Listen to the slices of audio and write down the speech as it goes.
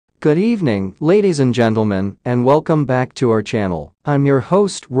Good evening, ladies and gentlemen, and welcome back to our channel. I'm your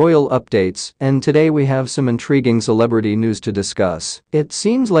host, Royal Updates, and today we have some intriguing celebrity news to discuss. It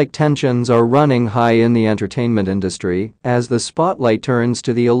seems like tensions are running high in the entertainment industry as the spotlight turns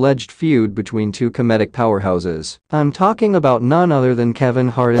to the alleged feud between two comedic powerhouses. I'm talking about none other than Kevin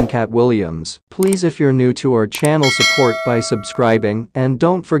Hart and Katt Williams. Please, if you're new to our channel, support by subscribing and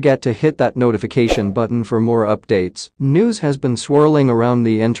don't forget to hit that notification button for more updates. News has been swirling around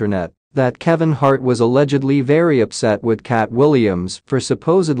the internet that Kevin Hart was allegedly very upset with Katt Williams for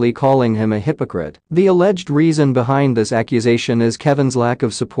supposedly calling him a hypocrite. The alleged reason behind this accusation is Kevin's lack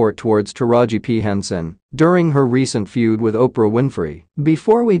of support towards Taraji P. Henson during her recent feud with Oprah Winfrey.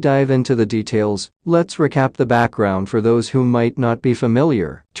 Before we dive into the details, let's recap the background for those who might not be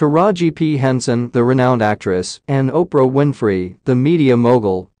familiar. Taraji P. Henson, the renowned actress, and Oprah Winfrey, the media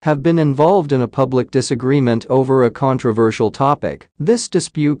mogul, have been involved in a public disagreement over a controversial topic. This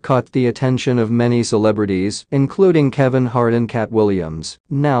dispute caught the attention of many celebrities, including Kevin Hart and Katt Williams.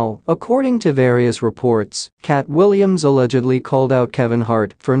 Now, according to various reports, Katt Williams allegedly called out Kevin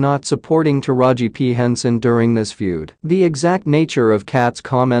Hart for not supporting Taraji P. Henson during this feud. The exact nature of Katt's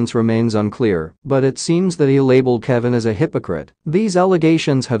comments remains unclear, but it seems that he labeled Kevin as a hypocrite. These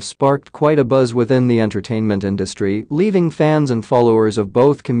allegations have sparked quite a buzz within the entertainment industry, leaving fans and followers of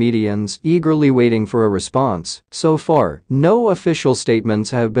both comedians eagerly waiting for a response. So far, no official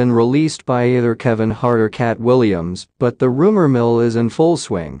statements have been released by either Kevin Hart or Katt Williams, but the rumor mill is in full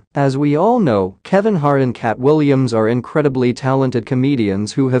swing. As we all know, Kevin Hart and Katt Williams are incredibly talented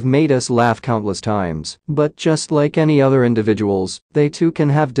comedians who have made us laugh countless times. But just like any other individuals, they too can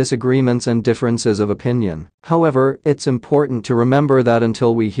have disagreements and differences of opinion. However, it's important to remember that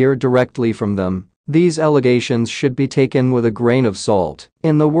until we hear directly from them, these allegations should be taken with a grain of salt.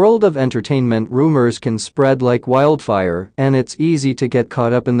 In the world of entertainment, rumors can spread like wildfire, and it's easy to get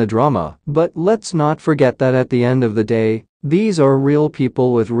caught up in the drama. But let's not forget that at the end of the day, these are real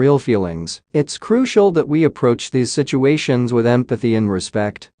people with real feelings. It's crucial that we approach these situations with empathy and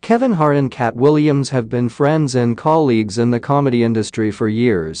respect. Kevin Hart and Katt Williams have been friends and colleagues in the comedy industry for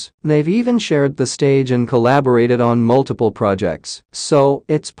years. They've even shared the stage and collaborated on multiple projects. So,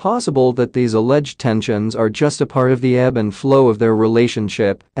 it's possible that these alleged tensions are just a part of the ebb and flow of their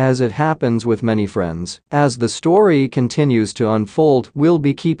relationship, as it happens with many friends. As the story continues to unfold, we'll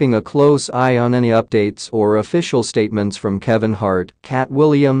be keeping a close eye on any updates or official statements from Kevin Hart, Katt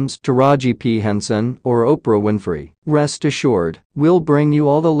Williams, Taraji P. Henson, or Oprah Winfrey. Rest assured, we'll bring you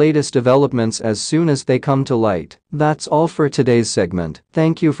all the latest developments as soon as they come to light. That's all for today's segment.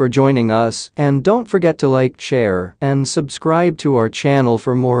 Thank you for joining us, and don't forget to like, share, and subscribe to our channel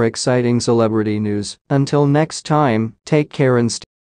for more exciting celebrity news. Until next time, take care and stay